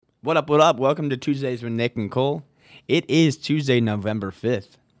What up, what up? Welcome to Tuesdays with Nick and Cole. It is Tuesday, November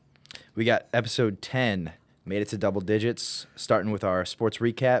 5th. We got episode 10, made it to double digits, starting with our sports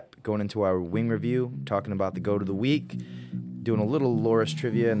recap, going into our wing review, talking about the goat of the week, doing a little Loris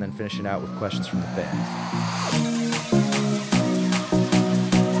trivia, and then finishing out with questions from the fans.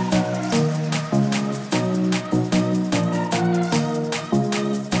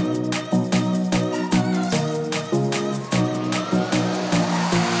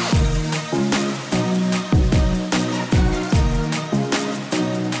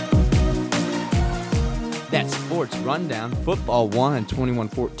 Rundown. Football won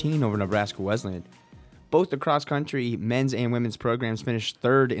 21-14 over Nebraska Wesleyan. Both the cross-country men's and women's programs finished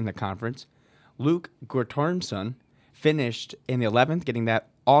third in the conference. Luke Gortormson finished in the 11th, getting that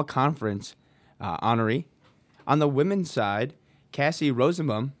all-conference honoree. On the women's side, Cassie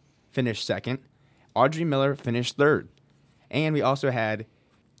Rosenbaum finished second. Audrey Miller finished third. And we also had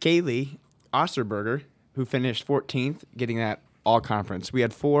Kaylee Osterberger, who finished 14th, getting that all-conference. We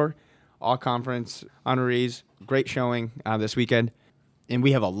had 4 all-conference honorees. Great showing this weekend. And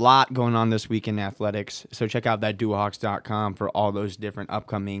we have a lot going on this week in athletics. So check out that duohawks.com for all those different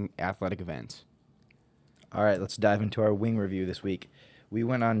upcoming athletic events. All right, let's dive into our wing review this week. We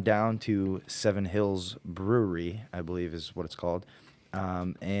went on down to Seven Hills Brewery, I believe is what it's called.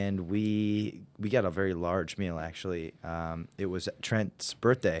 And we got a very large meal, actually. It was Trent's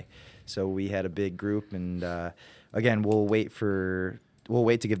birthday. So we had a big group. And, again, we'll wait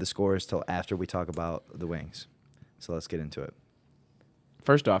to give the scores till after we talk about the wings. So let's get into it.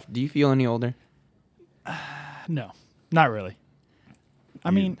 First off, do you feel any older? No, not really. I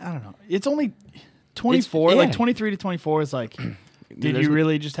mean, I don't know. It's only 24. Like 23 to 24 is like, did you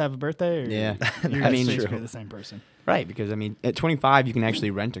really just have a birthday? Or Yeah. You're I mean, basically the same person. Right, because, I mean, at 25, you can actually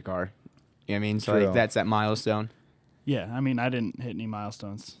rent a car. You know what I mean? So like, that's that milestone. Yeah, I mean, I didn't hit any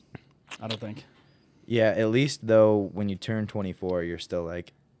milestones, I don't think. Yeah, at least, though, when you turn 24, you're still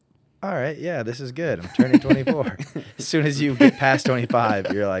like, all right, yeah, this is good. I'm turning 24. As soon as you get past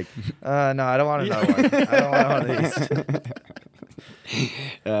 25, you're like, no, I don't want another one. I don't want one of these.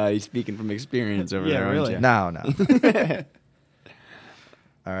 You're speaking from experience over there, really. aren't you? No.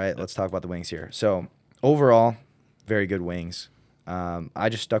 All right, let's talk about the wings here. So, overall, very good wings. I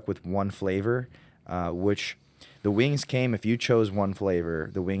just stuck with one flavor, which the wings came, if you chose one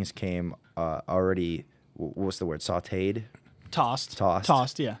flavor, the wings came already, what's the word, sautéed? Tossed,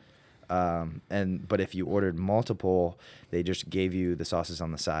 yeah. But if you ordered multiple, they just gave you the sauces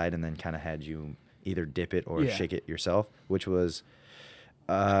on the side and then kind of had you either dip it or shake it yourself, which was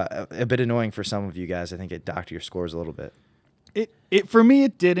a bit annoying for some of you guys. I think it docked your scores a little bit. It for me,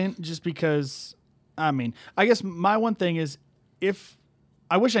 it didn't, just because, I mean, I guess my one thing is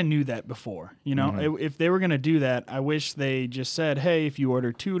I wish I knew that before, you know, if they were going to do that, I wish they just said, hey, if you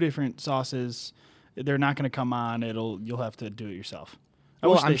order 2 different sauces, they're not going to come on. You'll have to do it yourself.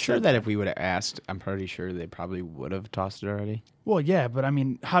 Well, I'm sure that if we would have asked, I'm pretty sure they probably would have tossed it already. Well, yeah, but I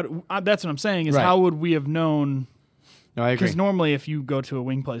mean, that's what I'm saying is Right. How would we have known? No, I agree. Because normally if you go to a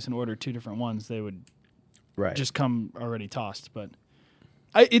wing place and order 2 different ones, they would just come already tossed. But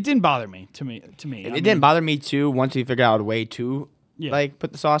it didn't bother me. To me, It didn't bother me too once we figured out a way to Yeah.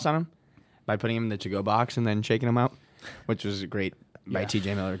 put the sauce on them by putting them in the to-go box and then shaking them out, which was great by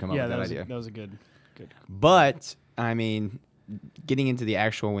T.J. Miller to come up with that idea. That was a good. But I mean, getting into the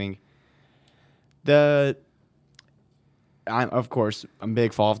actual wing, I'm a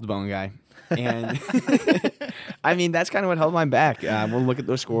big fall off the bone guy, and I mean that's kind of what held mine back. We'll look at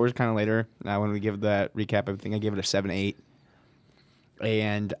those scores kind of later when we give that recap. I think I gave it a 7-8,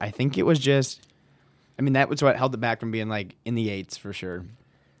 and I think it was just, I mean that was what held it back from being like in the 8s for sure.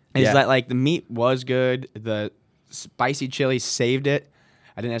 Is that like the meat was good, the spicy chili saved it.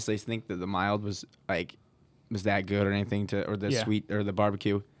 I didn't necessarily think that the mild was that good or anything or the sweet or the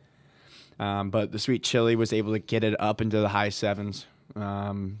barbecue. But the sweet chili was able to get it up into the high 7s.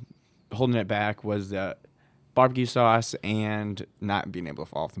 Holding it back was the barbecue sauce and not being able to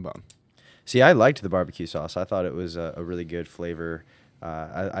fall off the bone. See, I liked the barbecue sauce. I thought it was a really good flavor.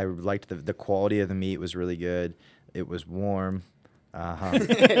 I liked the quality of the meat was really good. It was warm.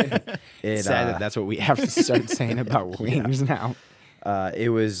 It's sad that that's what we have to start saying about wings now.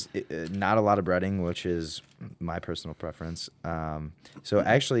 It was not a lot of breading, which is my personal preference. So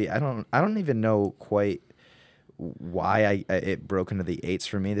actually, I don't even know quite why it broke into the 8s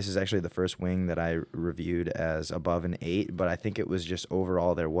for me. This is actually the first wing that I reviewed as above an 8, but I think it was just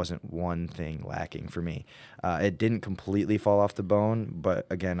overall there wasn't one thing lacking for me. It didn't completely fall off the bone, but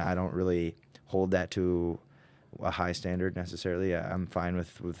again, I don't really hold that to a high standard necessarily. I'm fine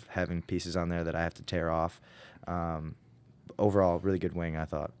with having pieces on there that I have to tear off. Overall, really good wing, I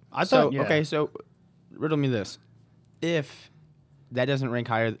thought. I So thought, yeah. okay, so riddle me this: if that doesn't rank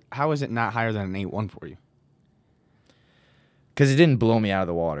higher, how is it not higher than an 8.1 for you? Because it didn't blow me out of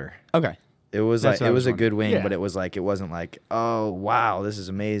the water. Okay, It was That's like what I it was was a good wing, Yeah. but it wasn't like, oh wow, this is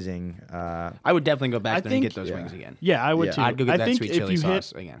amazing. I would definitely go back I there and think- get those yeah. wings again. Yeah, I would Yeah. too. I'd go get I that think sweet if chili you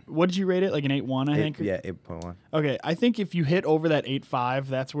sauce hit, again. what did you rate it? Like an 8.1, I think? Yeah, 8.1. Okay, I think if you hit over that 8.5,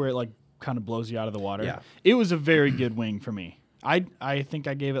 that's where it like kind of blows you out of the water. Yeah. It was a very good wing for me. I think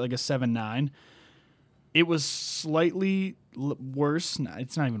I gave it like a 7.9. It was slightly worse. No,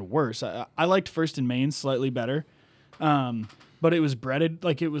 it's not even worse. I liked First and Main slightly better. But it was breaded,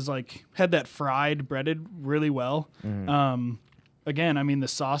 like it was like had that fried breaded really well. Again, I mean the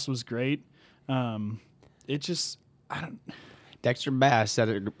sauce was great. It just I don't Dexter Bass said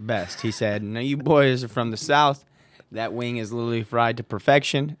it best. He said, "Now you boys are from the South. That wing is literally fried to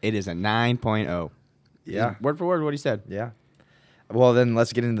perfection. It is a 9.0." Yeah. Word for word what he said. Yeah. Well, then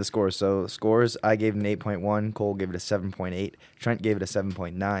let's get into the scores. So, scores, I gave it an 8.1. Cole gave it a 7.8. Trent gave it a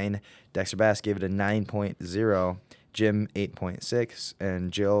 7.9. Dexter Bass gave it a 9.0. Jim, 8.6.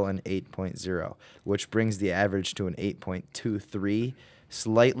 And Jill, an 8.0, which brings the average to an 8.23,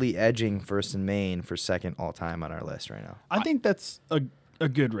 slightly edging First and Main for second all-time on our list right now. I think that's a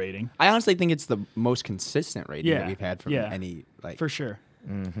good rating. I honestly think it's the most consistent rating Yeah, that we've had from yeah. any like For sure.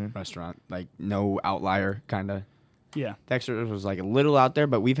 restaurant. Like no outlier kind of. Yeah. Dexter was like a little out there,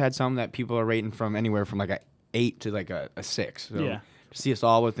 but we've had some that people are rating from anywhere from like a 8 to like a 6. So Yeah. to see us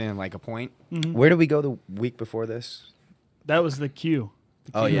all within like a point. Where did we go the week before this? That was the cue.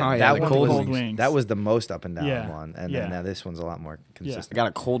 Oh, yeah. Oh, yeah, that the one cold was, wings. That was the most up and down Yeah, one. And yeah. then now this one's a lot more I consistent. got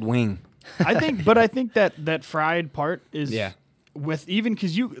a cold wing. I think that fried part is Yeah. with even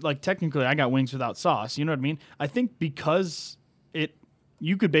because you like technically I got wings without sauce. You know what I mean? I think because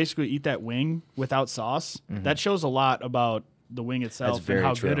you could basically eat that wing without sauce. That shows a lot about the wing itself and very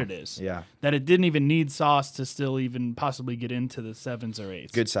how true. good it is. Yeah. That it didn't even need sauce to still even possibly get into the 7s or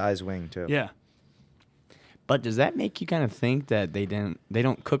 8s. Good size wing, too. Yeah. But does that make you kind of think that they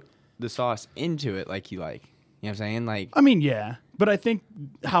don't cook the sauce into it like you like? You know what I'm saying? Like I mean, yeah. But I think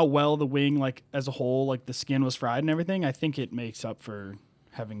how well the wing, like as a whole, like the skin was fried and everything, I think it makes up for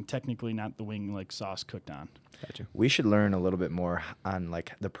having technically not the wing like sauce cooked on. gotcha. We should learn a little bit more on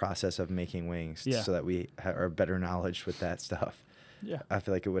like the process of making wings Yeah. so that we are better knowledge with that stuff. Yeah. I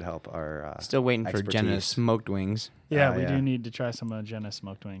feel like it would help our Still waiting for Jenna's expertise. smoked wings. Yeah, we yeah. do need to try some Jenna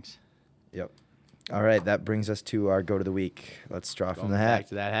smoked wings. Yep. All right, that brings us to our go to the week. Let's draw from Going the back hat.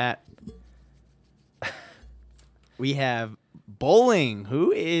 to that hat. We have bowling.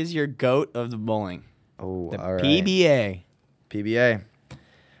 Who is your goat of the bowling? Oh, The all right. PBA. PBA.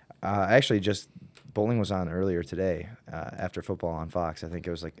 Actually, just bowling was on earlier today after football on Fox. I think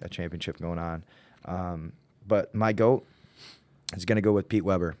it was like a championship going on. But my GOAT is going to go with Pete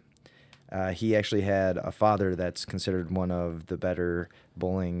Weber. He actually had a father that's considered one of the better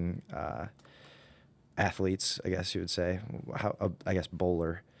bowling athletes, I guess you would say. I guess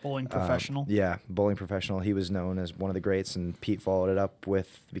bowler. Bowling professional. Yeah, bowling professional. He was known as one of the greats, and Pete followed it up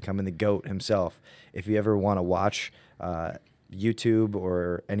with becoming the GOAT himself. If you ever want to watch YouTube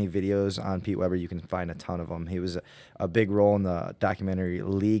or any videos on Pete Weber, you can find a ton of them. He was a big role in the documentary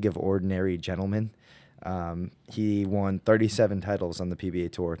League of Ordinary Gentlemen. He won 37 titles on the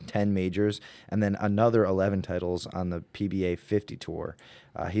PBA Tour, 10 majors, and then another 11 titles on the PBA 50 Tour.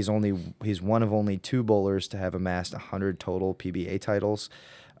 He's one of only 2 bowlers to have amassed 100 total PBA titles.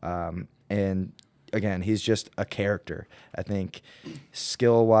 And again, he's just a character. I think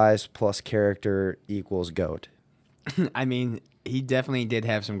skill-wise plus character equals GOAT. I mean, he definitely did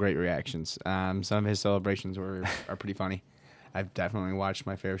have some great reactions. Some of his celebrations are pretty funny. I've definitely watched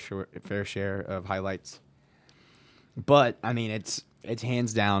my fair share of highlights. But I mean, it's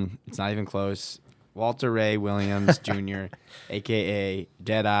hands down. It's not even close. Walter Ray Williams Jr., aka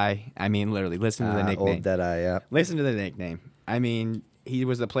Deadeye. I mean, literally, listen to the nickname. Old Deadeye, yeah. Listen to the nickname. I mean, he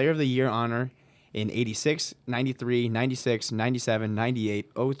was the Player of the Year honor in 86, 93, 96, 97,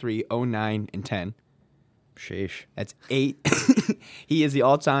 98, 03, 09, and 10. Sheesh. That's 8. He is the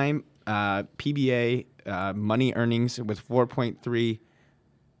all-time PBA money earnings with 4.3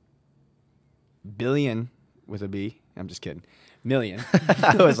 billion with a B. I'm just kidding. Million.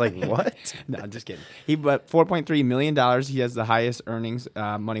 I was like, what? No, I'm just kidding. But $4.3 million. He has the highest earnings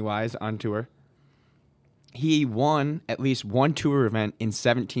money-wise on tour. He won at least one tour event in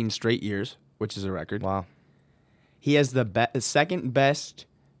 17 straight years, which is a record. Wow. He has the second best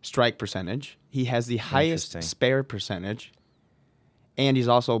strike percentage. He has the highest Interesting. spare percentage. And he's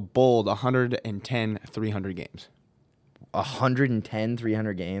also bowled 110 300 games. 110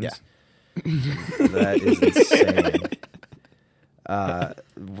 300 games? Yeah. That is insane.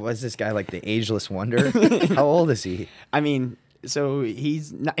 Was this guy like the ageless wonder? How old is he? I mean, so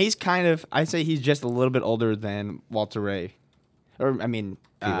he's kind of, I'd say he's just a little bit older than Walter Ray. Or, I mean,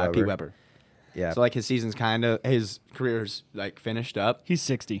 Pete Weber. Yeah. So, like, his career's, like, finished up. He's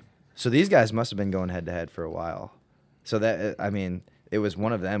 60. So these guys must have been going head to head for a while. So that, I mean, it was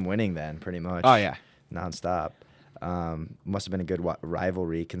one of them winning then, pretty much. Oh, yeah. Nonstop. Must have been a good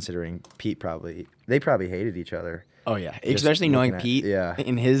rivalry, considering they probably hated each other. Oh, yeah. Just Especially knowing looking at- Pete. yeah.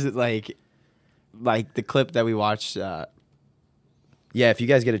 In his, like the clip that we watched. Yeah, if you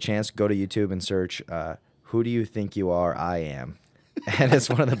guys get a chance, go to YouTube and search, "Who do you think you are? I am." And it's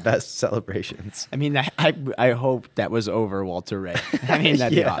one of the best celebrations. I mean, I hope that was over Walter Ray. I mean,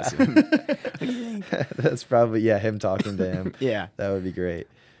 that'd be Yeah. awesome. What do you think? That's probably, him talking to him. Yeah. That would be great.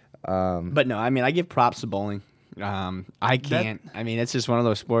 But no, I mean, I give props to bowling. I can't. I mean, it's just one of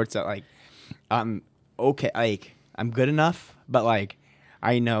those sports that, like, I'm okay. Like, I'm good enough, but, like,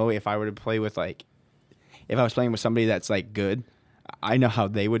 I know if I were to play with, like, if I was playing with somebody that's, like, good, I know how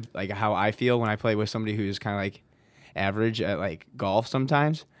they would, like, how I feel when I play with somebody who's kind of, like, average at, like, golf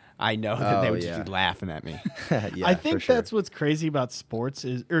sometimes. I know that they Oh, would yeah. just be laughing at me. Yeah, I for think sure. that's what's crazy about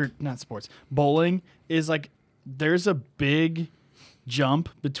bowling is, like, there's a big jump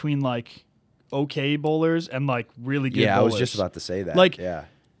between, like, okay bowlers and, like, really good Yeah, I bowlers. was just about to say that. Like, yeah.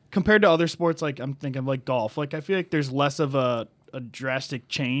 compared to other sports, like, I'm thinking, like, golf. Like, I feel like there's less of a drastic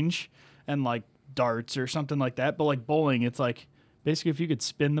change and, like, darts or something like that. But, like, bowling, it's, like, basically if you could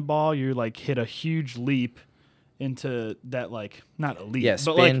spin the ball, you, like, hit a huge leap into that, like, not a leap. Yeah, but,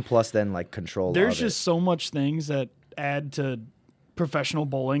 spin like, plus then, like, control there's of just so much things that add to professional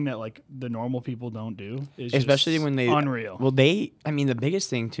bowling that, like, the normal people don't do. It's Especially just when they unreal. Well, I mean, the biggest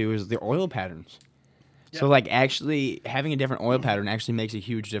thing too is the oil patterns. So, like, actually having a different oil pattern actually makes a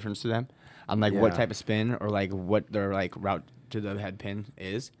huge difference to them on, like, what Yeah. type of spin or, like, what their, like, route to the head pin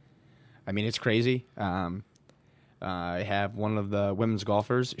is. I mean, it's crazy. I have one of the women's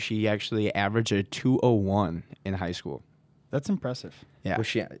golfers. She actually averaged a 201 in high school. That's impressive. Yeah, Was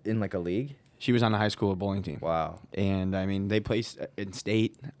she in, like, a league? she was on the high school bowling team. Wow. And I mean, they placed in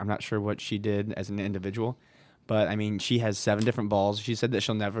state. I'm not sure what she did as an individual, but I mean, she has 7 different balls. She said that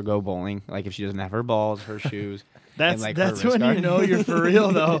she'll never go bowling. Like, if she doesn't have her balls, her shoes. That's and, like, her that's wrist when you guard. know you're for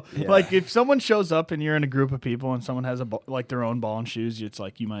real, though. Yeah. Like, if someone shows up and you're in a group of people and someone has like their own ball and shoes, it's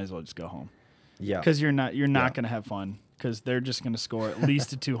like you might as well just go home Yeah. because you're not Yeah. going to have fun because they're just going to score at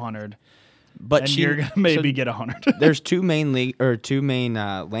least a 200 But and you're going to maybe so get 100. there's two main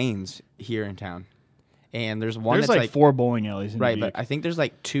lanes here in town, and there's one There's that's like 4 bowling alleys in right, Dubuque. but I think there's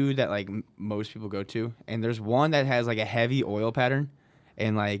like 2 that, like, most people go to, and there's one that has, like, a heavy oil pattern,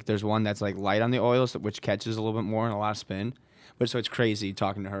 and, like, there's one that's, like, light on the oil, which catches a little bit more and a lot of spin. But so it's crazy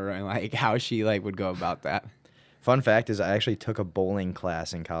talking to her and, like, how she, like, would go about that. Fun fact is I actually took a bowling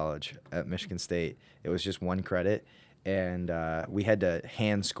class in college at Michigan State. It was just 1 credit, and we had to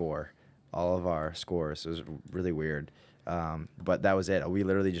hand score all of our scores. It was really weird. But that was it. We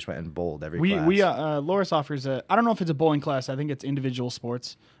literally just went and bowled every class. Loris offers I don't know if it's a bowling class. I think it's individual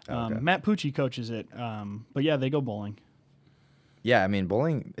sports. Okay. Matt Pucci coaches it. But yeah, they go bowling. Yeah, I mean,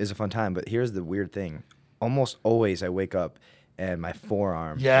 bowling is a fun time, but here's the weird thing. Almost always I wake up and my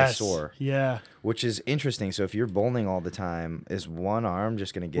forearm is sore, Yeah. which is interesting. So if you're bowling all the time, is one arm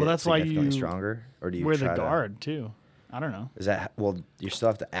just going to get Well, that's why significantly you stronger? Or do you Wear the try to- guard too. I don't know. Is that, well, you still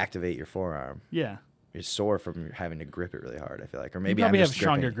have to activate your forearm. Yeah. You're sore from having to grip it really hard, I feel like. Or You maybe probably I'm have just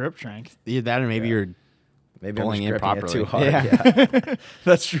stronger gripping. grip strength. Either that or maybe Yeah. you're Maybe I'm bowling just in gripping it properly. too hard. Yeah. Yeah.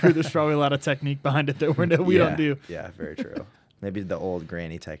 That's true. There's probably a lot of technique behind it that we don't do. Yeah, very true. Maybe the old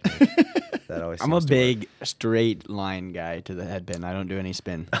granny technique. That always I'm a seems to work. big straight line guy to the head pin. I don't do any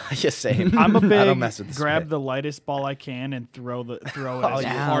spin. Yeah, same. I'm a I don't big mess with the grab spin. the lightest ball I can and throw it Oh, as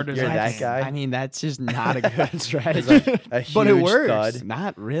yeah. hard as You're I that can. guy? I mean, that's just not a good It's strategy. like a huge But it works. thud.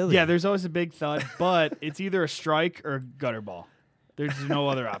 Not really. Yeah, there's always a big thud, but it's either a strike or a gutter ball. There's no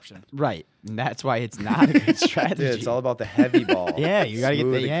other option. right. And that's why it's not a good strategy. Dude, it's all about the heavy ball. Yeah, you gotta get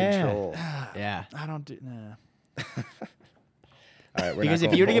Smooth the- and yeah. control. yeah. I don't do. Nah. All right, we're Because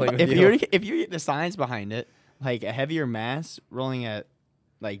not if you going were to bowling get, with if you get the science behind it, like a heavier mass rolling at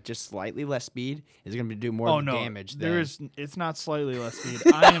like just slightly less speed is going to do more no, damage. there than, is. It's not slightly less speed.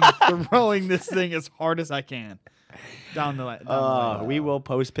 I am throwing this thing as hard as I can down the lane. we will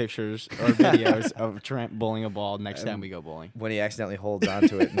post pictures or videos of Trent bowling a ball next time we go bowling. when he accidentally holds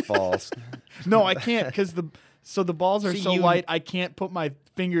onto it and falls. No, I can't because the balls are See, so you- light. I can't put my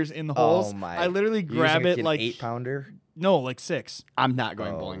fingers in the holes. Oh my! I literally You're grab using it like 8-pounder. no, like 6. I'm not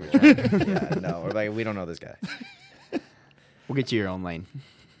going Oh. bowling with Trent. Yeah, no, we're like we don't know this guy. We'll get you your own lane.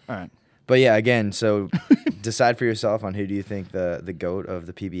 All right. But yeah, again, so decide for yourself on who do you think the GOAT of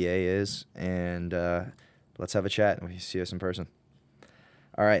the PBA is, and let's have a chat and we see us in person.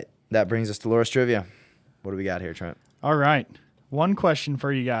 All right, that brings us to Loras Trivia. What do we got here, Trent? All right. One question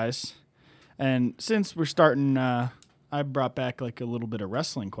for you guys. And since we're starting, I brought back like a little bit of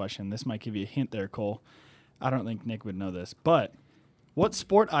wrestling question. This might give you a hint there, Cole. I don't think Nick would know this. But what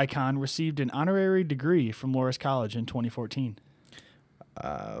sport icon received an honorary degree from Loras College in 2014?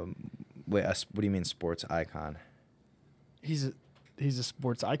 Wait, what do you mean sports icon? He's a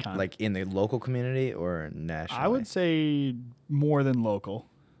sports icon. Like in the local community or nationally? I would say more than local.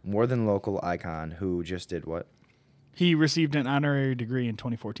 More than local icon who just did what? He received an honorary degree in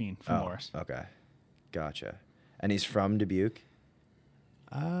 2014 from Loras. Okay. Gotcha. And he's from Dubuque?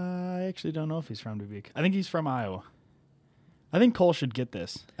 I actually don't know if he's from Dubuque. I think he's from Iowa. I think Cole should get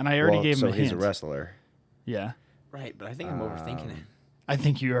this. And I already gave him a hint. So he's a wrestler. Yeah. Right, but I think I'm overthinking it. I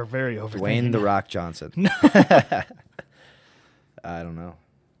think you are very overthinking Dwayne it. The Rock Johnson. I don't know.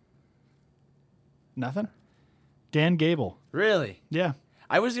 Nothing? Dan Gable. Really? Yeah.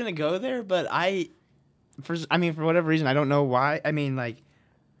 I was gonna go there, but for whatever reason, I don't know why. I mean, like,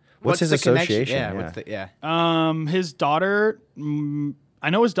 what's his the connection? association? Yeah, Yeah. what's the, His daughter. I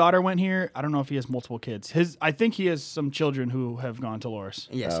know his daughter went here. I don't know if he has multiple kids. I think he has some children who have gone to Loras.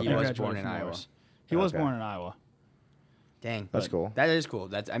 Yes, he and was graduated born in from Iowa. Loras. He was Okay. born in Iowa. Dang, That's cool. That is cool.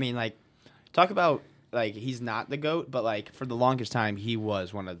 That's, I mean, like, talk about, like, he's not the GOAT, but, like, for the longest time, he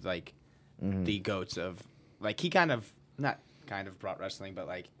was one of, like, the GOATs of, like, he not kind of brought wrestling, but,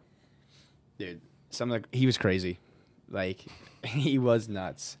 like, dude, he was crazy. Like, he was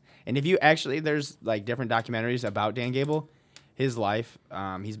nuts. And if you actually, there's, like, different documentaries about Dan Gable, his life,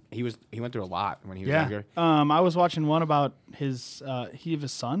 he went through a lot when he was younger. I was watching one about his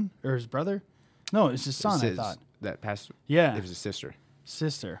son or his brother. No, it's his son, I thought. That passed. Yeah. It was his sister.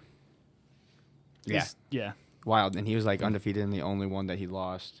 Sister. Yeah. Yeah. Wild. And he was, like, undefeated, and the only one that he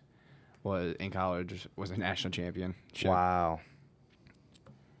lost was in college was a national champion. Wow.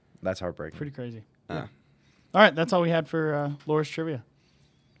 That's heartbreaking. Pretty crazy. All right, that's all we had for Loras Trivia.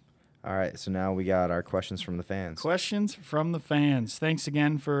 All right, so now we got our questions from the fans. Questions from the fans. Thanks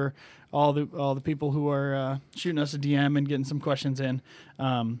again for all the people who are shooting us a DM and getting some questions in.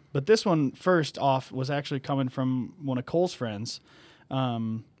 But this one, first off, was actually coming from one of Cole's friends.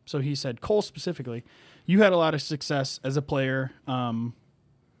 So he said, Cole specifically, you had a lot of success as a player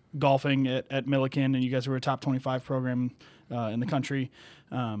golfing at Millikan, and you guys were a top 25 program in the country.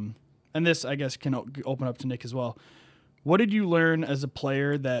 And this, I guess, can open up to Nick as well. What did you learn as a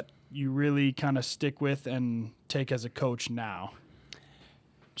player that you really kind of stick with and take as a coach now?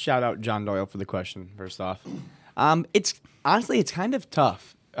 Shout out John Doyle for the question, first off. It's honestly, it's kind of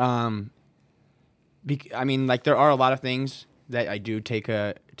tough. I mean, like, there are a lot of things that I do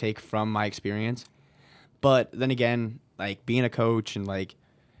take from my experience. But then again, like, being a coach and, like,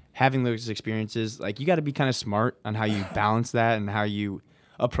 having those experiences, like, you got to be kind of smart on how you balance that and how you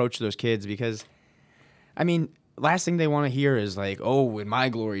approach those kids, because, I mean, last thing they want to hear is, like, oh, in my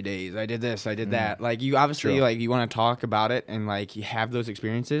glory days, I did this, I did that. Like, you obviously, True. like, you want to talk about it and, like, you have those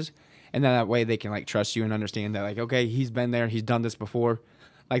experiences, and then that way they can, like, trust you and understand that, like, okay, he's been there, he's done this before.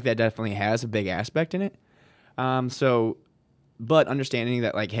 Like, that definitely has a big aspect in it. But understanding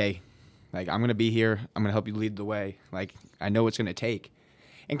that, like, hey, like, I'm going to be here, I'm going to help you lead the way. Like, I know what's going to take.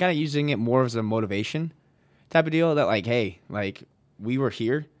 And kind of using it more as a motivation type of deal that, like, hey, like, we were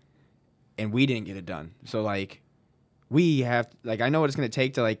here and we didn't get it done. So, like, we have, like, I know what it's going to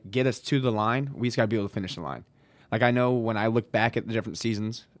take to, like, get us to the line. We just got to be able to finish the line. Like, I know when I look back at the different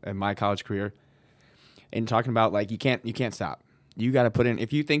seasons in my college career and talking about, like, you can't stop. You got to put in,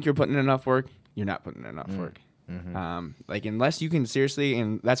 if you think you're putting in enough work, you're not putting in enough work. Like, unless you can seriously,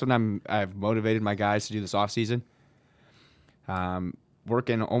 and that's what I've motivated my guys to do this off season.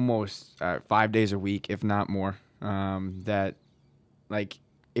 Working almost 5 days a week, if not more. That, like,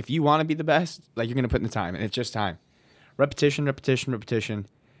 if you want to be the best, like, you're going to put in the time, and it's just time. Repetition.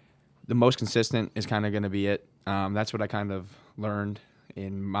 The most consistent is kind of going to be it. That's what I kind of learned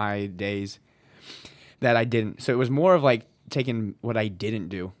in my days that I didn't. So it was more of, like, taking what I didn't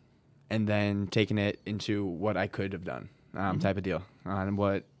do and then taking it into what I could have done, type of deal, and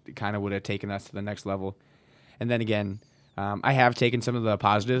what kind of would have taken us to the next level. And then again, I have taken some of the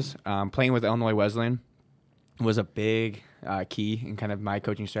positives. Playing with Illinois Wesleyan was a big key in kind of my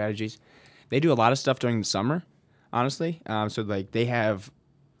coaching strategies. They do a lot of stuff during the summer, honestly. So, like, they have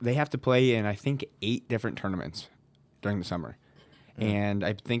to play in, I think, 8 different tournaments during the summer. And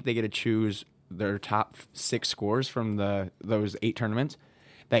I think they get to choose their top 6 scores from those 8 tournaments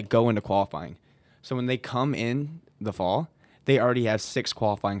that go into qualifying. So when they come in the fall, they already have 6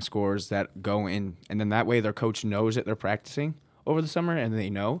 qualifying scores that go in, and then that way their coach knows that they're practicing over the summer, and they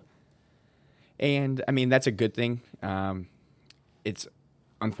know. And I mean, that's a good thing. It's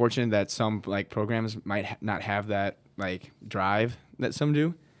unfortunate that some like programs might not have that like drive that some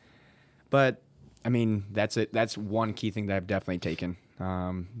do, but I mean, that's it. That's one key thing that I've definitely taken.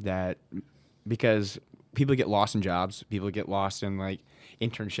 That because people get lost in jobs, people get lost in like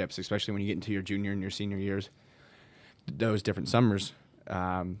internships, especially when you get into your junior and your senior years, those different summers.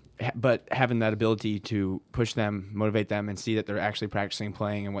 But having that ability to push them, motivate them, and see that they're actually practicing,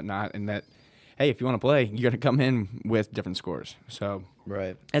 playing, and whatnot, and that, hey, if you want to play, you're going to come in with different scores. So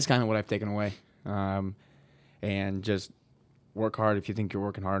Right. that's kind of what I've taken away. And just work hard. If you think you're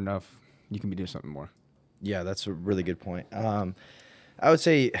working hard enough, you can be doing something more. Yeah, that's a really good point. I would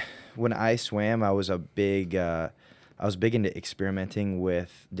say when I swam, I was big into experimenting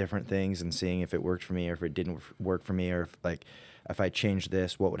with different things and seeing if it worked for me or if it didn't work for me, or if I changed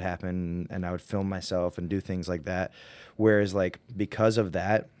this, what would happen, and I would film myself and do things like that. Whereas like because of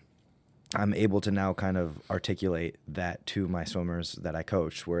that, I'm able to now kind of articulate that to my swimmers that I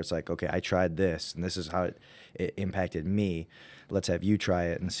coach, where it's like, okay, I tried this and this is how it impacted me. Let's have you try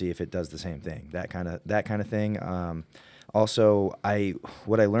it and see if it does the same thing. That kind of thing. Also,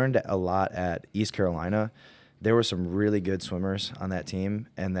 what I learned a lot at East Carolina, there were some really good swimmers on that team,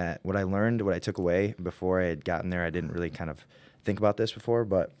 and that what I took away before I had gotten there, I didn't really kind of think about this before,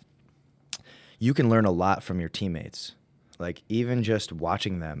 but you can learn a lot from your teammates. Like even just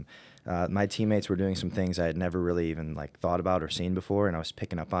watching them. My teammates were doing some things I had never really even like thought about or seen before, and I was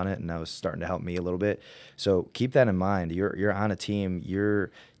picking up on it, and that was starting to help me a little bit. So keep that in mind. You're on a team.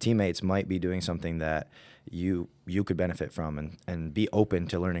 Your teammates might be doing something that you could benefit from, and be open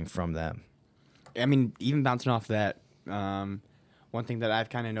to learning from them. I mean, even bouncing off that, one thing that I've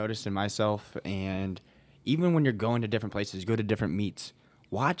kind of noticed in myself, and even when you're going to different places, go to different meets,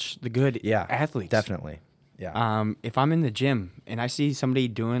 watch the good athletes. Definitely. Yeah. If I'm in the gym and I see somebody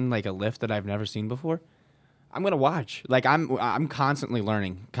doing like a lift that I've never seen before, I'm gonna watch. Like I'm constantly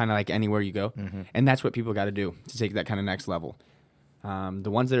learning, kind of like anywhere you go, and that's what people got to do to take that kind of next level. The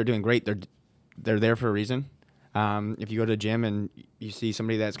ones that are doing great, they're there for a reason. If you go to the gym and you see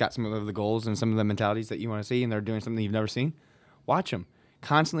somebody that's got some of the goals and some of the mentalities that you want to see, and they're doing something you've never seen, watch them.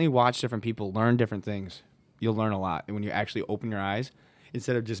 Constantly watch different people, learn different things. You'll learn a lot when you actually open your eyes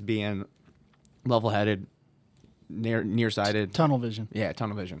instead of just being level-headed, nearsighted. Tunnel vision. Yeah,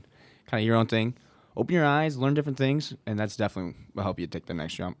 tunnel vision. Kind of your own thing. Open your eyes, learn different things, and that's definitely will help you take the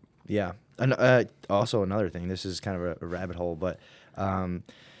next jump. Yeah. And also another thing, this is kind of a rabbit hole, but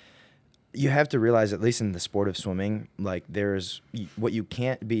you have to realize, at least in the sport of swimming, like what you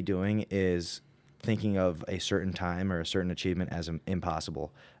can't be doing is thinking of a certain time or a certain achievement as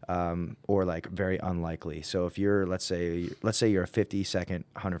impossible, or like very unlikely. So if you're, let's say you're a 50-second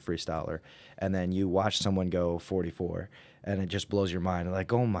 100 freestyler, and then you watch someone go 44, and it just blows your mind.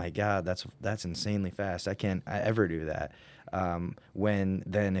 Like, oh my God, that's insanely fast. I can't ever do that.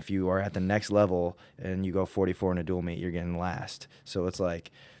 Then if you are at the next level and you go 44 in a dual meet, you're getting last. So it's like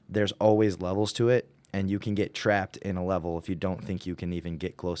there's always levels to it. And you can get trapped in a level if you don't think you can even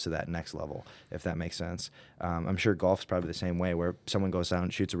get close to that next level, if that makes sense. I'm sure golf's probably the same way, where someone goes down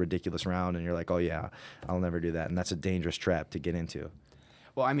and shoots a ridiculous round, and you're like, oh, yeah, I'll never do that. And that's a dangerous trap to get into.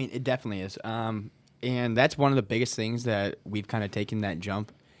 Well, I mean, it definitely is. And that's one of the biggest things that we've kind of taken that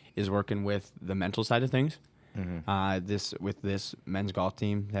jump, is working with the mental side of things. With this men's golf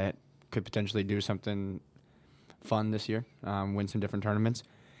team that could potentially do something fun this year, win some different tournaments.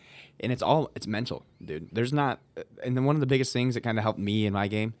 And it's mental, dude. There's not, and then one of the biggest things that kind of helped me in my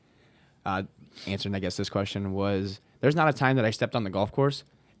game, answering, I guess, this question was, there's not a time that I stepped on the golf course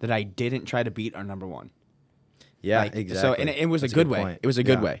that I didn't try to beat our number one. Yeah, exactly. So, and it was a good way. It was a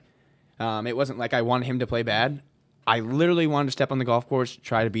good way. It wasn't like I wanted him to play bad. I literally wanted to step on the golf course,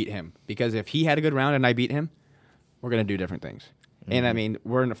 try to beat him, because if he had a good round and I beat him, we're gonna do different things. And I mean,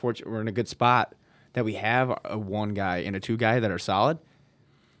 we're in a good spot that we have a 1 guy and a 2 guy that are solid.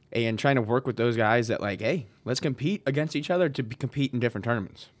 And trying to work with those guys that, like, hey, let's compete against each other to compete in different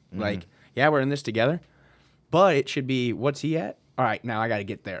tournaments. Like, yeah, we're in this together, but it should be, what's he at? All right, now I got to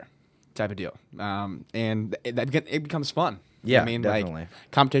get there, type of deal. And it becomes fun. Yeah, I mean, definitely. like,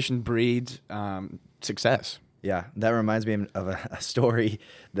 competition breeds success. Yeah, that reminds me of a story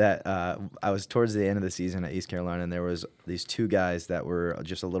that I was towards the end of the season at East Carolina, and there was these 2 guys that were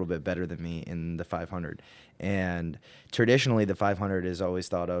just a little bit better than me in the 500. And traditionally, the 500 is always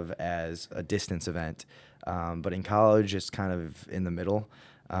thought of as a distance event, but in college, it's kind of in the middle.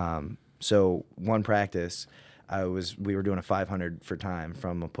 So one practice, we were doing a 500 for time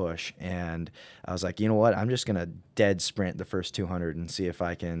from a push, and I was like, you know what? I'm just gonna dead sprint the first 200 and see if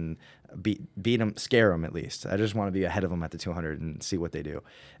I can beat them, scare them at least. I just want to be ahead of them at the 200 and see what they do.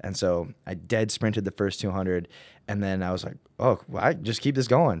 And so I dead sprinted the first 200, and then I was like, oh, well, I just keep this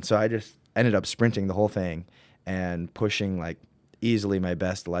going. So I just ended up sprinting the whole thing and pushing like easily my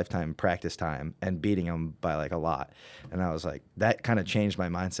best lifetime practice time and beating them by like a lot. And I was like, that kind of changed my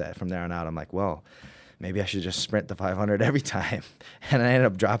mindset from there on out. I'm like, well, maybe I should just sprint the 500 every time. And I ended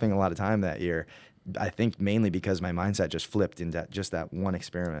up dropping a lot of time that year. I think mainly because my mindset just flipped into just that one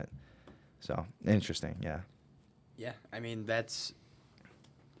experiment. So interesting. Yeah. Yeah. I mean,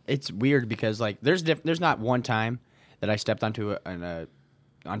 it's weird because like there's not one time that I stepped onto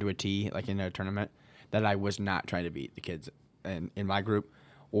a tee, like in a tournament, that I was not trying to beat the kids in my group,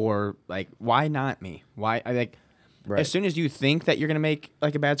 or like, why not me? Why I like, right. As soon as you think that you're gonna make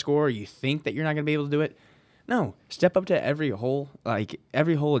like a bad score, or you think that you're not gonna be able to do it, no, step up to every hole. Like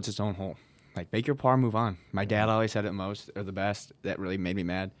every hole, it's its own hole. Like make your par, move on. My dad always said it most or the best. That really made me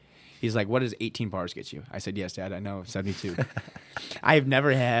mad. He's like, what does 18 pars get you? I said, yes, Dad, I know, 72. I have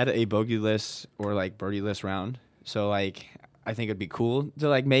never had a bogey-less or like birdie-less round, so like I think it'd be cool to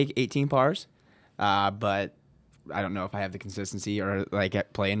like make 18 pars, but I don't know if I have the consistency or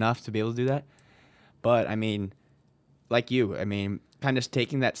like play enough to be able to do that. But I mean, like you, I mean, kind of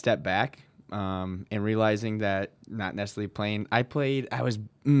taking that step back and realizing that not necessarily playing. I was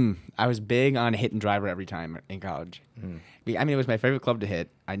big on hit and driver every time in college. I mean, it was my favorite club to hit.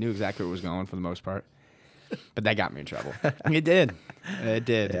 I knew exactly where it was going for the most part. But that got me in trouble. It did. It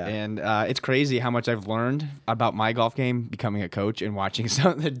did. Yeah. And it's crazy how much I've learned about my golf game becoming a coach and watching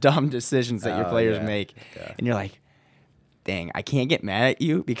some of the dumb decisions that your players make. Yeah. And you're like, dang, I can't get mad at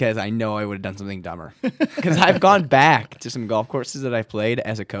you because I know I would have done something dumber. Because I've gone back to some golf courses that I've played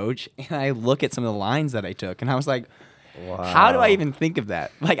as a coach, and I look at some of the lines that I took, and I was like, wow. How do I even think of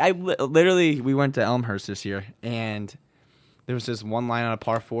that? Like, I literally, we went to Elmhurst this year, and there was this one line on a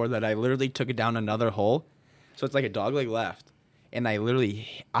par 4 that I literally took it down another hole. So it's like a dogleg left. And I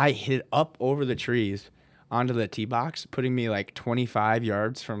hit it up over the trees onto the tee box, putting me like 25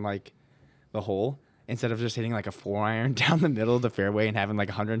 yards from like the hole, instead of just hitting like a 4-iron down the middle of the fairway and having like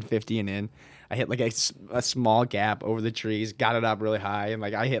 150 and in. I hit like a small gap over the trees, got it up really high, and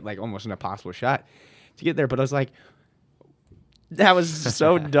like I hit like almost an impossible shot to get there. But I was like, that was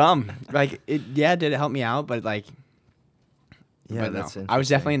so dumb. Like, did it help me out? But like, yeah, but no. I was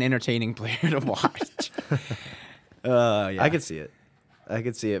definitely an entertaining player to watch. Yeah. I could see it. I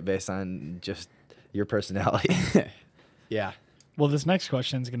could see it based on just your personality. Yeah. Well, this next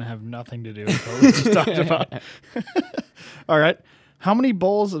question is going to have nothing to do with what we just talked about. All right. How many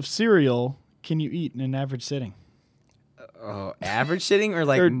bowls of cereal can you eat in an average sitting? Average sitting or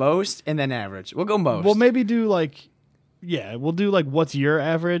like most and then average? We'll go most. We'll maybe do like, we'll do like what's your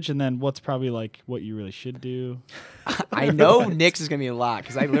average and then what's probably like what you really should do. I know Nick's is going to be a lot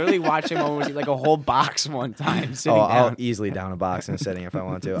because I literally watched him almost eat like a whole box one time sitting down. I'll easily down a box in a sitting if I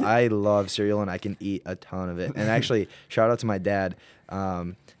want to. I love cereal and I can eat a ton of it. And actually, shout out to my dad.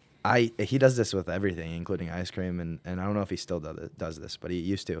 He does this with everything, including ice cream, and I don't know if he still does this, but he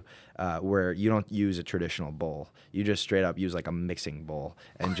used to, where you don't use a traditional bowl. You just straight up use like a mixing bowl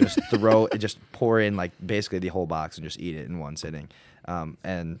and just just pour in like basically the whole box and just eat it in one sitting.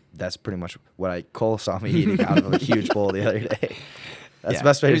 And that's pretty much what Cole saw me eating out of a huge bowl the other day. That's the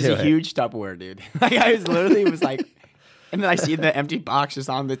best way to do it. It was a huge Tupperware, dude. Like I was like, and then I see the empty box just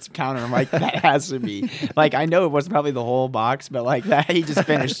on the counter. I'm like, that has to be. Like, I know it wasn't probably the whole box, but like that, he just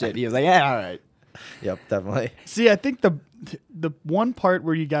finished it. He was like, yeah, all right. Yep, definitely. See, I think the one part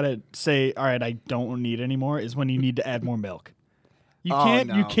where you got to say, all right, I don't need anymore is when you need to add more milk. You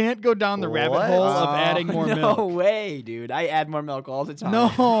can't go down the rabbit hole of adding more milk. No way, dude. I add more milk all the time. No,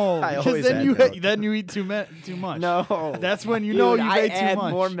 because then you eat too much. No. That's when you dude, know you ate too add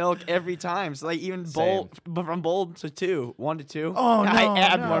much. more milk every time. So like even from bowl to 2, 1 to 2. Oh, no, I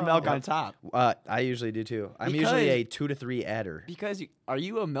add more milk on top. I usually do too. I'm usually a 2 to 3 adder. Because are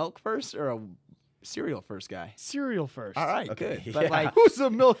you a milk first or a cereal first guy? Cereal first. All right, okay, good. But like, who's a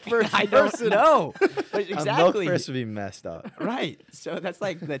milk first? I don't know. But exactly. A milk first would be messed up. Right. So that's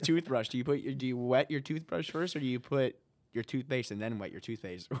like the toothbrush. Do you wet your toothbrush first, or do you put your toothpaste and then wet your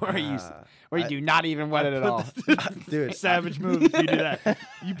toothpaste, or you do not even wet it at all? Dude, savage move if you do that.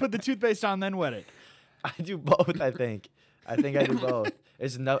 You put the toothpaste on, then wet it. I do both. I think I do both.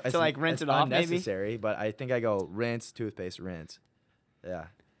 It's like rinse it off, unnecessary, but I think I go rinse, toothpaste, rinse. Yeah.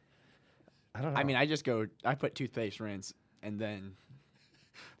 I don't know. I mean, I put toothpaste, rinse, and then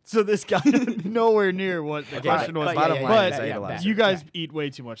So this guy nowhere near what the question was. bottom line but is I ate a lot of you cereal. guys eat way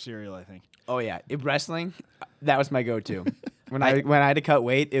too much cereal, I think. Oh yeah, wrestling, that was my go-to. When I had to cut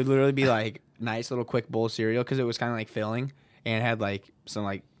weight, it would literally be like nice little quick bowl of cereal because it was kind of like filling and it had like some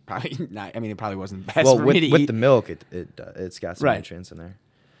like probably not. I mean, it probably wasn't best Well, for me to with eat. the milk, it's got some Right. nutrients in there.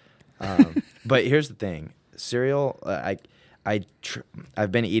 But here's the thing: cereal.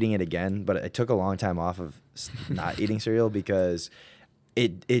 I've been eating it again, but I took a long time off of not eating cereal because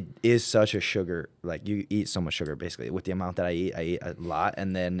it is such a sugar. Like you eat so much sugar basically. With the amount that I eat a lot,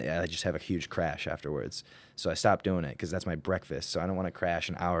 and then I just have a huge crash afterwards. So I stopped doing it because that's my breakfast. So I don't want to crash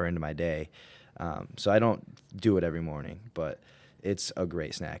an hour into my day. So I don't do it every morning, but it's a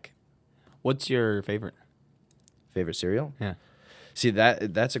great snack. What's your favorite? Favorite cereal? Yeah. See,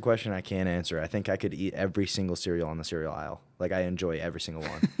 that's a question I can't answer. I think I could eat every single cereal on the cereal aisle. Like, I enjoy every single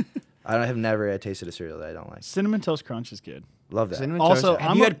one. I have never tasted a cereal that I don't like. Cinnamon Toast Crunch is good. Love that. Cinnamon Also, toast.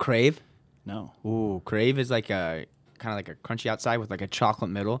 Have I'm you a- had Crave? No. Ooh, Crave is like a kind of like a crunchy outside with like a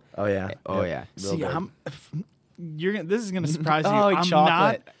chocolate middle. Oh, yeah. Oh, Yep. yeah. Real See, good. this is gonna surprise you. Oh, I'm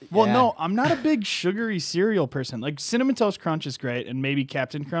chocolate. not. Well, Yeah. no, I'm not a big sugary cereal person. Like Cinnamon Toast Crunch is great, and maybe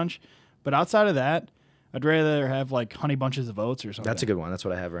Captain Crunch, but outside of that, I'd rather have like Honey Bunches of Oats or something. That's a good one. That's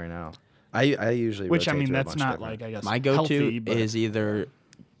what I have right now. I usually Which I rotate mean, through a that's bunch of not different- like I guess My go-to healthy, but is either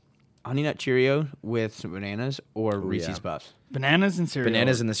Honey Nut Cheerio with some bananas or Reese's yeah. Puffs. bananas and cereal.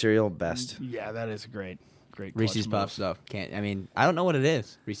 Bananas in the cereal, best. Yeah, that is a great. Reese's clutch Puffs move. though. Can't. I mean, I don't know what it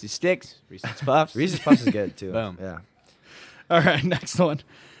is. Reese's Sticks, Reese's Puffs. Reese's Puffs is good, too. Boom. Yeah. All right, next one.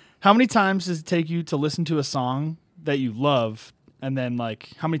 How many times does it take you to listen to a song that you love, and then like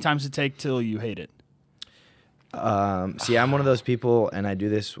how many times does it take till you hate it? See, I'm one of those people, and I do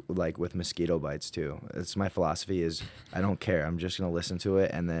this like with mosquito bites too. It's my philosophy is I don't care. I'm just gonna listen to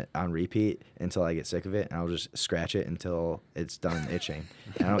it and then on repeat until I get sick of it, and I'll just scratch it until it's done itching.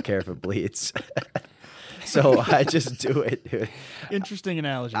 And I don't care if it bleeds. So I just do it, dude. Interesting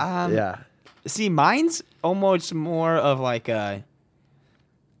analogy. Yeah. See, mine's almost more of like a.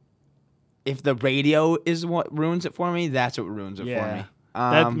 If the radio is what ruins it for me, that's what ruins it for Yeah. me.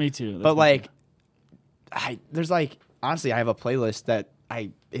 That's me too. That's but me like, too. there's like honestly, I have a playlist that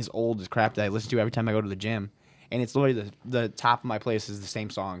is old as crap that I listen to every time I go to the gym, and it's literally the top of my playlist is the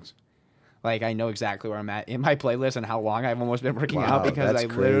same songs. Like I know exactly where I'm at in my playlist and how long I've almost been working out Wow, because that's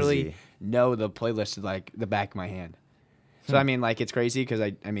I literally crazy. know the playlist is like the back of my hand. So I mean, like it's crazy because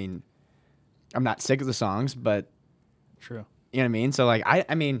I mean, I'm not sick of the songs, but True. you know what I mean. So like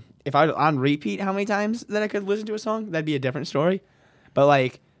I mean, if I on repeat how many times that I could listen to a song, that'd be a different story. But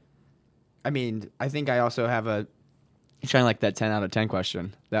like, I mean, I think I also have a kind of like that 10 out of 10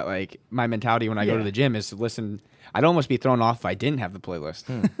 question that like my mentality when I go Yeah. to the gym is to listen. I'd almost be thrown off if I didn't have the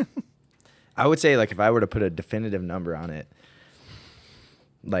playlist. I would say like if I were to put a definitive number on it,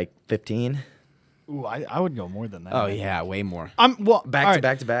 like 15. Ooh, I would go more than that. Oh yeah, way more. I'm well Back all to right.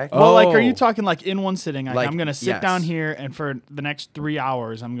 back to back. Well, like, are Oh. you talking like in one sitting? Like, Like, I'm gonna sit yes. down here, and for the next 3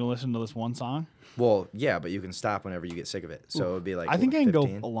 hours, I'm gonna listen to this one song. Well, yeah, but you can stop whenever you get sick of it. So it would be like I think what, I can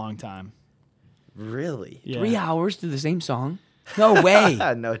 15? go a long time. Really? Yeah. 3 hours to the same song? No way.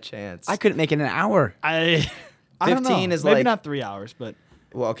 No chance. I couldn't make it an hour. I don't know. 15 is maybe like- not 3 hours, but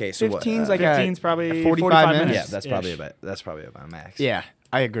Well, okay, so 15's what? like 15's a probably 45 minutes. minutes. Yeah, that's probably about max. Yeah,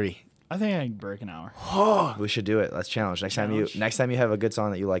 I agree. I think I can break an hour. We should do it. Let's challenge. Next Challenge? time you have a good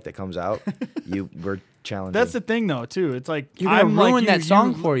song that you like that comes out, we're challenging. That's the thing, though. Too. It's like You're gonna I'm like ruin you, that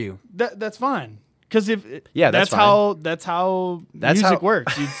song you- for you. That's fine. Because if Yeah, that's that's how That's music how-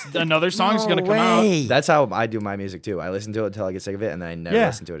 works. Another song's No gonna come out. way. That's how I do my music too. I listen to it until I get sick of it, and then I never Yeah.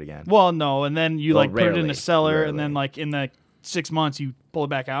 listen to it again. Well, no, and then you Well, like put it in rarely, the cellar, and then rarely. like in the 6 months you pull it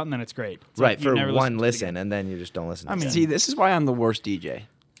back out, and then it's great. It's Right, like you for never one to it listen, again. and then you just don't listen. I to mean- it. See, this is why I'm the worst DJ.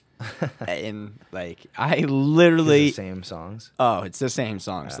 And like I It's literally the same songs. oh, it's the same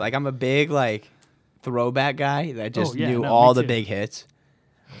songs. Like I'm a big like throwback guy that just yeah, knew no, all me the too. big hits.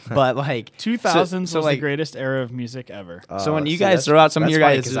 But like 2000s so was like the greatest era of music ever. So when you see, guys that's- throw out some of that's your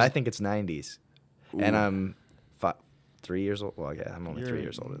funny, guys' 'cause I think it's 90s, and I'm 3 years old. Well, yeah, I'm only 3 You're-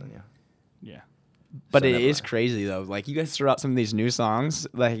 years older than you. Yeah. but so it never is mind. crazy though. Like you guys throw out some of these new songs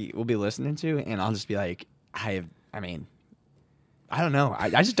like we'll be listening to, and I'll just be like, I mean, I don't know. I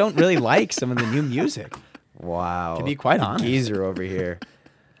just don't really like some of the new music. Wow. To be quite honest. geezer over here.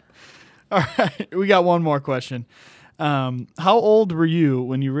 All right, we got one more question. How old were you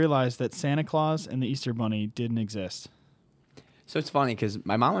when you realized that Santa Claus and the Easter Bunny didn't exist? So it's funny because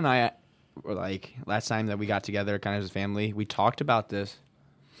my mom and I were like last time that we got together, kind of as a family, we talked about this,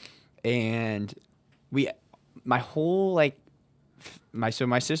 and my whole like my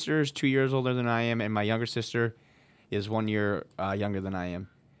sister is 2 years older than I am, and my younger sister is 1 year younger than I am,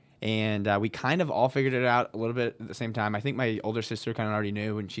 And we kind of all figured it out a little bit at the same time. I think my older sister kind of already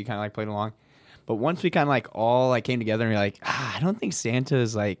knew, and she kind of like played along. But once we kind of like all like came together and we're like, I don't think Santa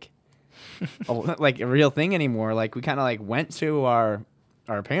is like like a real thing anymore. Like we kind of like went to our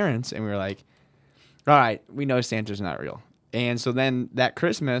parents and we were like, all right, we know Santa's not real. And so then that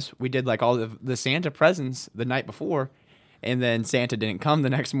Christmas we did like all the Santa presents the night before, and then Santa didn't come the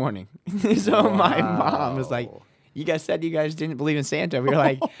next morning. So my mom was like, you guys said you guys didn't believe in Santa. We were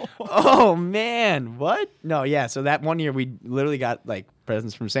like, oh man, what? No, yeah. So that one year we literally got like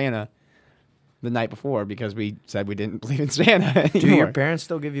presents from Santa the night before because we said we didn't believe in Santa anymore. Do your parents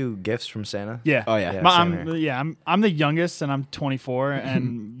still give you gifts from Santa? Yeah. Oh yeah. I'm the youngest, and I'm 24,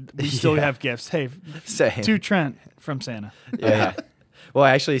 and we still have gifts. Hey, Same. to Trent from Santa. Yeah. Well,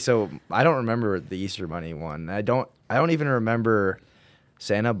 actually, so I don't remember the Easter Bunny one. I don't even remember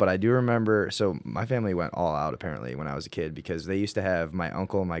Santa, but I do remember. So my family went all out apparently when I was a kid because they used to have my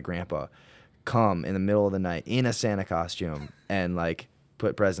uncle and my grandpa come in the middle of the night in a Santa costume and like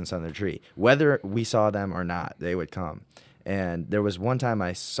put presents on their tree. Whether we saw them or not, they would come. And there was one time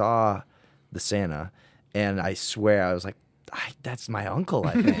I saw the Santa, and I swear I was like, that's my uncle,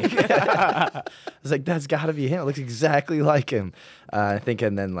 I think. I was like, that's got to be him. It looks exactly like him. I think,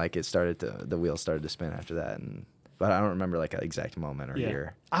 and then like the wheels started to spin after that. But I don't remember like an exact moment or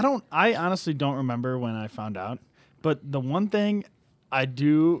year. I honestly don't remember when I found out. But the one thing I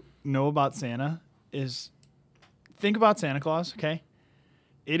do know about Santa is think about Santa Claus, okay?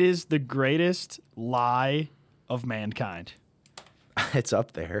 It is the greatest lie of mankind. It's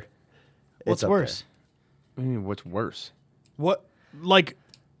up there. What's It's up worse? I mean, what's worse? What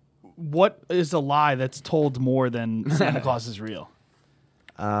is a lie that's told more than Santa Claus is real?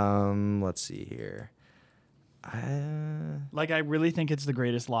 Let's see here. I really think it's the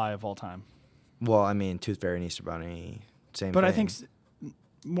greatest lie of all time. Well, I mean, Tooth Fairy and Easter Bunny, same But thing. I think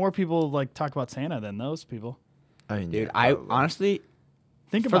more people like talk about Santa than those people. I mean, Dude, yeah, I probably. honestly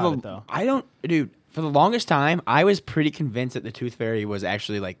Think about it though. I don't, dude. For the longest time, I was pretty convinced that the Tooth Fairy was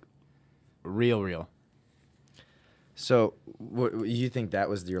actually like real. So, you think that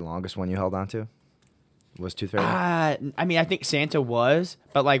was your longest one you held on to? Was Tooth Fairy? I mean, I think Santa was,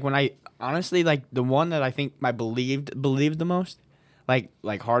 but like when I honestly like the one that I think I believed the most, like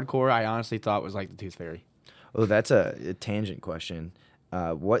hardcore, I honestly thought was like the Tooth Fairy. Oh, that's a tangent question.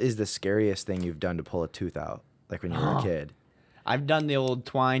 What is the scariest thing you've done to pull a tooth out, like when you were a kid? I've done the old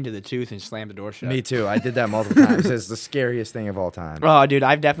twine to the tooth and slammed the door shut. Me too. I did that multiple times. It's the scariest thing of all time. Oh, dude,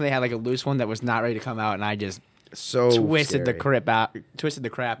 I've definitely had like a loose one that was not ready to come out, and I just So twisted the scary. crap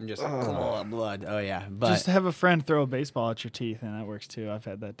and just blood. Oh yeah, but Just have a friend throw a baseball at your teeth, and that works too. I've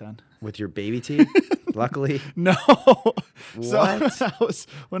had that done. With your baby teeth, luckily. No. What? So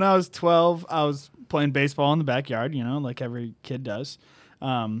when I was 12, I was playing baseball in the backyard, like every kid does.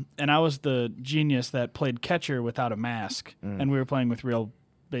 And I was the genius that played catcher without a mask, and we were playing with real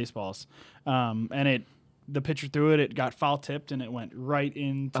baseballs. And the pitcher threw it, it got foul tipped, and it went right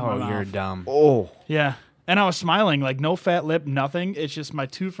into my mouth. you're dumb. Oh, Yeah. And I was smiling, like no fat lip, nothing. It's just my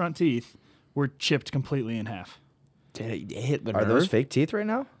two front teeth were chipped completely in half. Did it hit the are nerve? those fake teeth right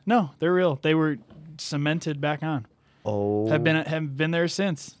now? No, they're real. They were cemented back on. Oh, Have been there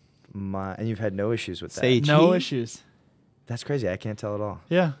since. and you've had no issues with that. Say- No Gee. issues. That's crazy. I can't tell at all.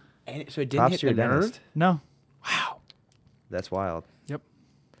 Yeah. And so it didn't Props hit to your the nerve. dentist. No. Wow. That's wild. Yep.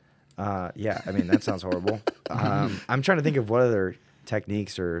 Yeah, I mean, that sounds horrible. I'm trying to think of what other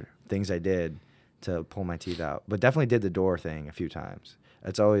techniques or things I did to pull my teeth out, but definitely did the door thing a few times.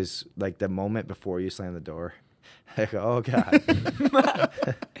 It's always like the moment before you slam the door. Like, oh, God.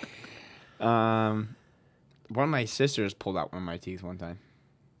 One of my sisters pulled out one of my teeth one time.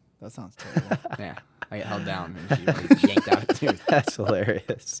 That sounds terrible. Yeah, I got held down and she like, yanked out a tooth. That's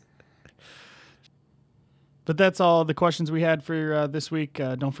hilarious. But that's all the questions we had for this week.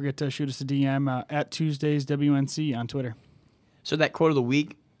 Don't forget to shoot us a DM at Tuesdays WNC on Twitter. So that quote of the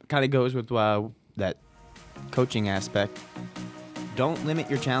week kind of goes with that coaching aspect. Don't limit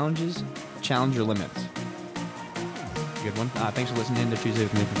your challenges, challenge your limits. Good one. Thanks for listening to Tuesday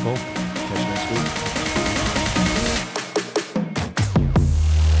with Nathan Cole. Catch you next week.